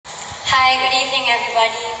Hi, good evening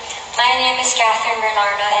everybody. My name is Kathryn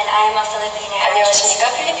Bernardo and I am a Filipino actress. 안녕하십니까.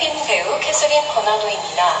 필리핀 배우 캐서린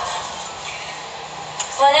버나도입니다.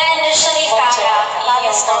 When I initially found out about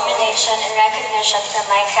this nomination and recognition for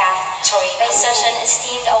my craft by such an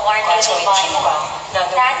esteemed award-giving body, that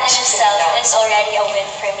in itself is already a win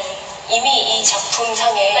for me. 이미 이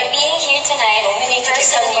작품상에 But being here tonight for the 노미네이트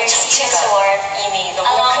first 됐다는 것 Series 자체가 Award, 이미 along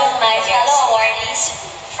너무나 with 큰 my fellow 의미였습니다. awardees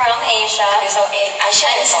from Asia, 그래서 I'm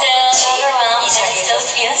아시아에서 still overwhelmed 이 and it still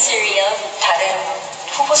자리에서 feels surreal. 다른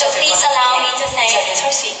So 후보자들과 please allow me to 함께 이 thank 자리에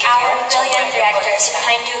설 수 있게 our 되어 brilliant 정말 directors 영광입니다.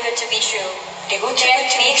 behind Too Good to Be True. 그리고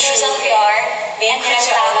Direct 투비투비 Cruz of 트루의 Yar 메인 and 크루즈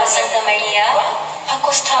Restavo Santa Maria,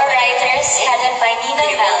 파코스타 our writers headed by Nina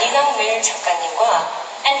그리고 Mel, 니나멜 작가님과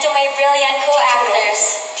and to my brilliant co-actors,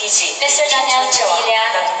 디지 Mr. Daniel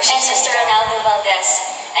Padilla and Mr. Ronaldo Valdez,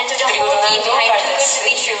 and to the whole team behind Too Good to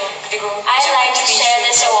Be True. 그리고 I'd like to share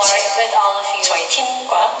this award with all of you. 저희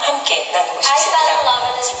팀과 함께 나누고 I fell in 싶습니다. love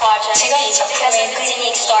with this project 제가 이 because 작품에 of its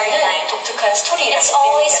unique storyline. 독특한 스토리라는 It's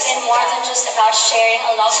always been more than just about sharing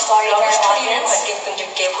a love story to 러브 our 스토리를 audience,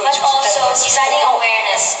 관객분들께 but 보여주고 also 싶다는 spreading 것이고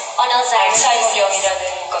awareness on Alzheimer's disease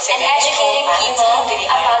알츠하이머병이라는 것에 and 대해 더 educating 많은 people 사람들이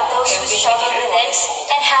about 알고 those who 배우게 struggle 되기를 with it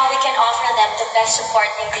원했습니다. and how we can offer them the best support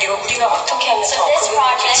they need. 그리고 우리가 어떻게 하면 So 더 this 그분들께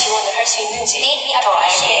project 지원을 할 수 있는지 made me 더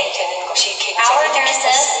알게 appreciate 되는 것이 our 굉장히 nurses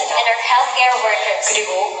뜻깊었습니다. and our healthcare workers.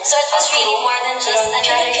 그리고 So it was really more than just 이런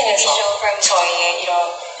another TV 필리핀에서 show for me. 저희의 이런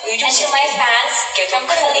And to my fans from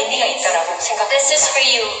the 큰 의미가 Philippines, 있다라고 this is for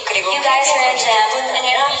생각합니다. you. 그리고 You guys are a gem, and I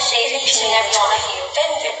필리핀 appreciate each and every one of you.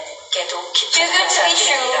 팬들께도 깊은 Too Good to Be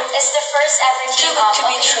True 감사드립니다. is the first ever team up of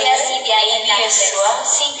ABS-CBN and Netflix. ABS와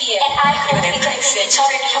CBN And I hope 그리고 we can 넷플릭스의 continue to 첫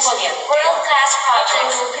produce 협업이었는데요. world-class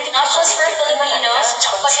projects, not just for 필리핀뿐만 아니라 Filipinos,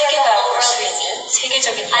 전 but for the 세계가 whole 볼 world 수 to 있는 see.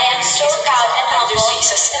 세계적인 I am 이야기를 so proud and 계속해서 만들 수 humbled to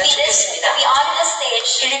있었으면 be 좋겠습니다. on the stage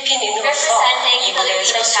필리핀인으로서 representing 이 무대에 Filipino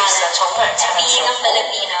설 수 있어 talent 정말 and being a 자랑스럽고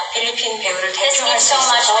Filipino. 필리핀 배우를 This 대표할 means 수 so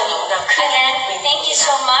much 있어서 to me. 너무나 큰 Again, thank you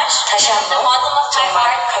so 의미입니다. much. 다시 From the 한번 bottom of my 정말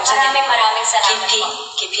heart, 감사드립니다. maraming salamat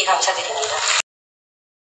po. 깊이 감사드립니다.